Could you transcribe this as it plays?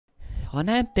And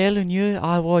I'm telling you,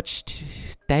 I watched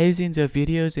thousands of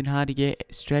videos on how to get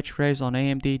stretch frames on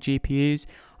AMD GPUs.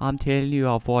 I'm telling you,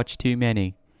 I've watched too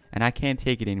many. And I can't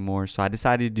take it anymore, so I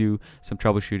decided to do some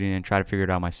troubleshooting and try to figure it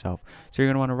out myself. So you're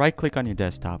going to want to right click on your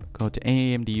desktop, go to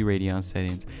AMD Radeon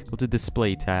settings, go to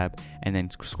display tab, and then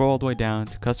scroll all the way down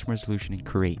to custom resolution and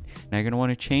create. Now you're going to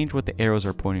want to change what the arrows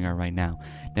are pointing at right now.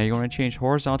 Now you're going to change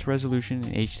horizontal resolution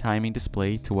and H timing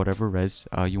display to whatever res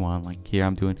you want. Like here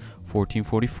I'm doing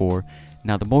 1444.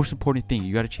 Now the most important thing,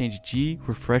 you got to change G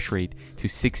refresh rate to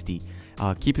 60.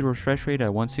 Keep the refresh rate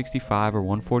at 165 or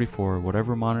 144 or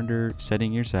whatever monitor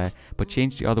setting you're at, but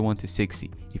change the other one to 60.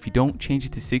 If you don't change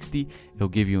it to 60, it'll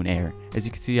give you an error. As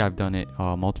you can see, I've done it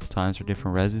multiple times for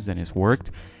different reses and it's worked.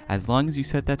 As long as you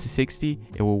set that to 60,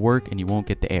 it will work and you won't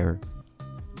get the error.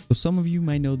 So some of you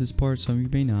might know this part, some of you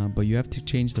may not, but you have to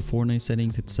change the Fortnite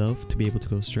settings itself to be able to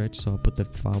go stretch. So I'll put the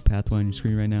file pathway on your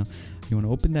screen right now. You want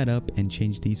to open that up and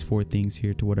change these 4 things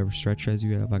here to whatever stretch size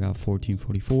you have. I got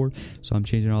 1444, so I'm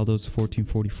changing all those to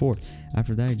 1444.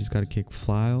 After that, you just got to click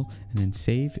file and then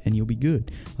save and you'll be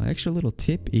good. Extra little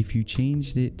tip, if you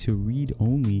changed it to read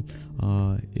only,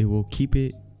 it will keep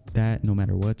it that no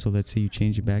matter what. So let's say you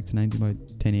change it back to 90 by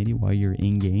 1080 while you're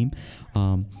in game,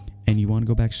 and you want to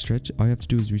go back to stretch, all you have to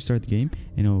do is restart the game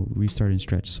and it'll restart and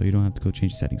stretch, so you don't have to go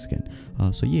change the settings again.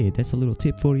 So yeah, that's a little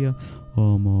tip for you.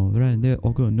 Right there, I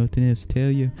got nothing else to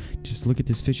tell you. Just look at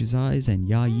this fish's eyes and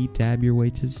yeet dab your way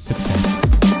to success.